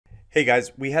Hey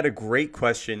guys, we had a great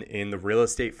question in the Real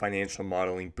Estate Financial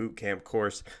Modeling Bootcamp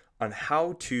course on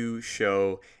how to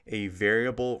show a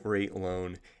variable rate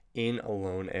loan in a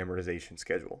loan amortization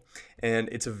schedule. And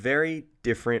it's a very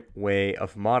different way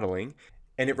of modeling,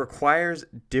 and it requires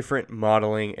different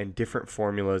modeling and different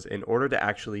formulas in order to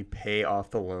actually pay off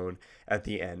the loan at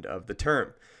the end of the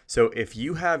term. So if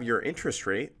you have your interest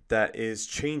rate that is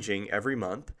changing every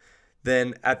month,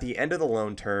 then at the end of the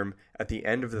loan term, at the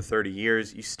end of the 30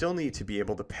 years, you still need to be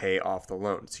able to pay off the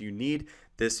loan. So you need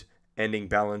this ending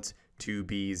balance to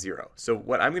be zero. So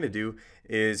what I'm going to do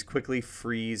is quickly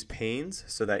freeze panes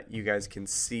so that you guys can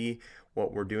see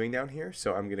what we're doing down here.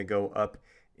 So I'm going to go up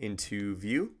into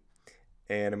view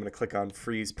and I'm going to click on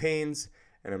freeze panes.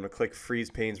 And I'm going to click freeze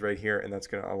panes right here, and that's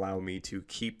going to allow me to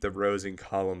keep the rows and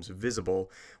columns visible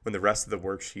when the rest of the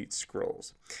worksheet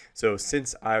scrolls. So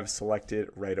since I've selected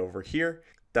right over here,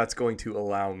 that's going to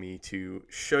allow me to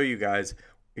show you guys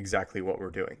exactly what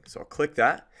we're doing. So I'll click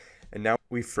that, and now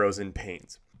we've frozen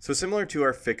panes. So similar to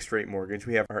our fixed rate mortgage,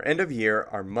 we have our end of year,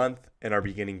 our month, and our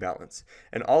beginning balance.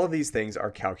 And all of these things are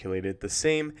calculated the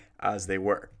same as they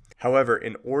were. However,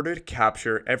 in order to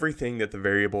capture everything that the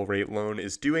variable rate loan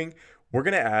is doing, we're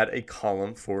going to add a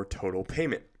column for total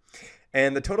payment.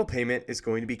 And the total payment is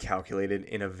going to be calculated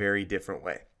in a very different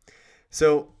way.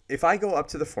 So if I go up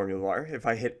to the formula bar, if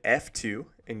I hit F2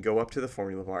 and go up to the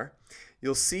formula bar,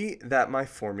 you'll see that my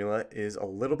formula is a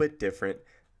little bit different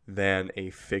than a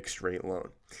fixed rate loan.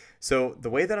 So the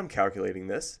way that I'm calculating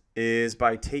this is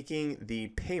by taking the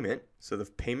payment, so the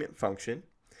payment function,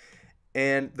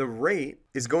 and the rate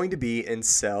is going to be in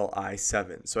cell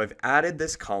I7. So I've added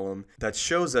this column that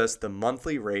shows us the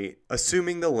monthly rate,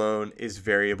 assuming the loan is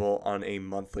variable on a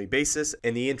monthly basis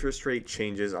and the interest rate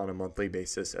changes on a monthly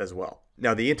basis as well.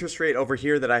 Now the interest rate over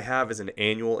here that I have is an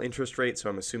annual interest rate, so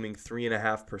I'm assuming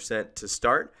 3.5% to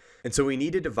start. And so we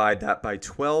need to divide that by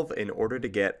 12 in order to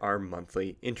get our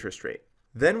monthly interest rate.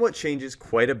 Then what changes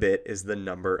quite a bit is the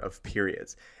number of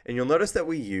periods. And you'll notice that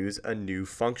we use a new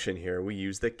function here. We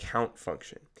use the count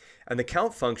function. And the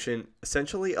count function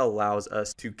essentially allows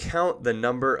us to count the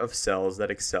number of cells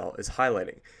that Excel is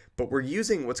highlighting. But we're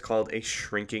using what's called a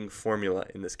shrinking formula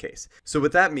in this case. So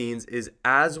what that means is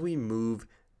as we move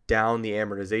down the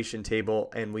amortization table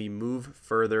and we move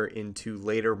further into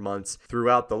later months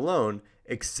throughout the loan,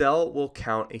 Excel will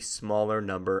count a smaller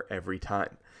number every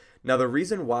time. Now, the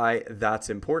reason why that's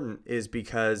important is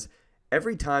because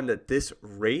every time that this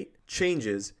rate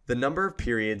changes, the number of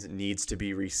periods needs to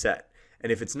be reset.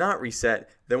 And if it's not reset,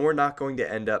 then we're not going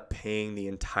to end up paying the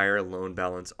entire loan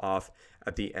balance off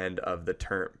at the end of the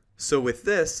term. So with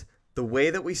this, the way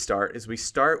that we start is we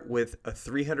start with a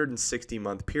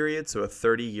 360-month period, so a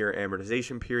 30-year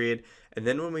amortization period. And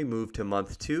then when we move to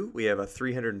month 2, we have a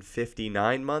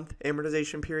 359-month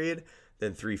amortization period,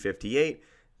 then 358,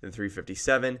 then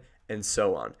 357, and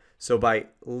so on. So by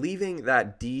leaving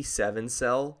that D7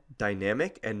 cell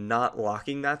dynamic and not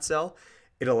locking that cell,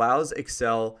 it allows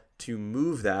Excel to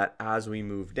move that as we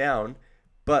move down,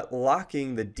 but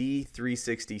locking the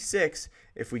D366,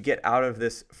 if we get out of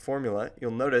this formula,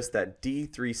 you'll notice that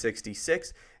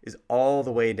D366 is all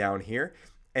the way down here.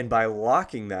 And by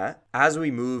locking that, as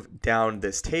we move down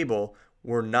this table,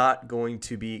 we're not going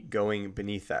to be going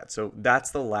beneath that. So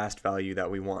that's the last value that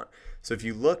we want. So if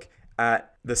you look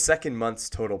at the second month's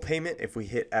total payment, if we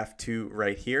hit F2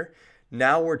 right here,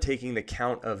 now we're taking the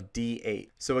count of D8.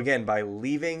 So again, by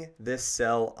leaving this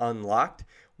cell unlocked,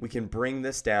 we can bring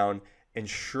this down and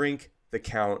shrink the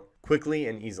count quickly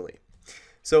and easily.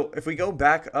 So if we go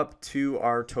back up to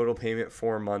our total payment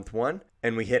for month 1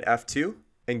 and we hit F2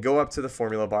 and go up to the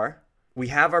formula bar, we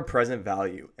have our present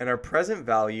value, and our present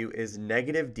value is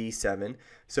negative D7.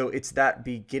 So it's that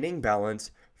beginning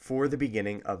balance for the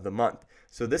beginning of the month.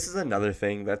 So this is another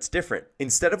thing that's different.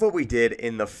 Instead of what we did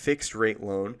in the fixed rate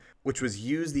loan, which was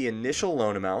use the initial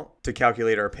loan amount to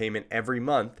calculate our payment every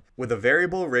month, with a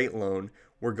variable rate loan,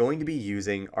 we're going to be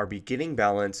using our beginning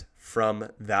balance from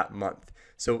that month.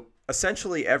 So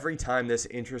essentially every time this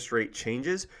interest rate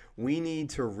changes, we need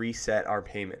to reset our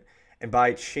payment. And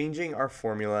by changing our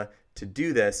formula to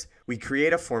do this, we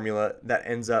create a formula that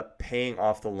ends up paying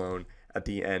off the loan at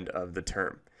the end of the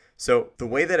term. So the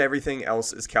way that everything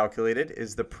else is calculated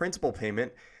is the principal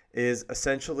payment is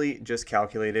essentially just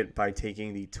calculated by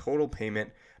taking the total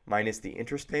payment minus the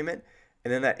interest payment.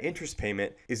 And then that interest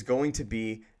payment is going to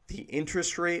be the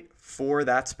interest rate for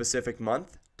that specific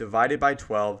month divided by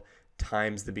 12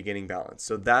 times the beginning balance.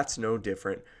 So that's no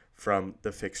different from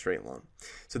the fixed rate loan.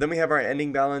 So then we have our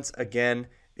ending balance. Again,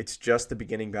 it's just the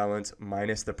beginning balance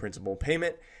minus the principal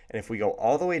payment. And if we go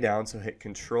all the way down, so hit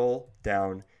Control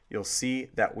down, you'll see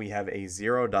that we have a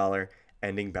 $0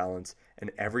 ending balance,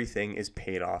 and everything is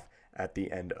paid off at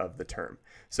the end of the term.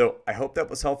 So I hope that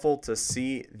was helpful to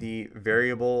see the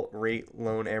variable rate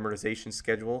loan amortization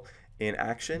schedule in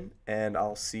action, and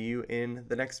I'll see you in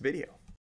the next video.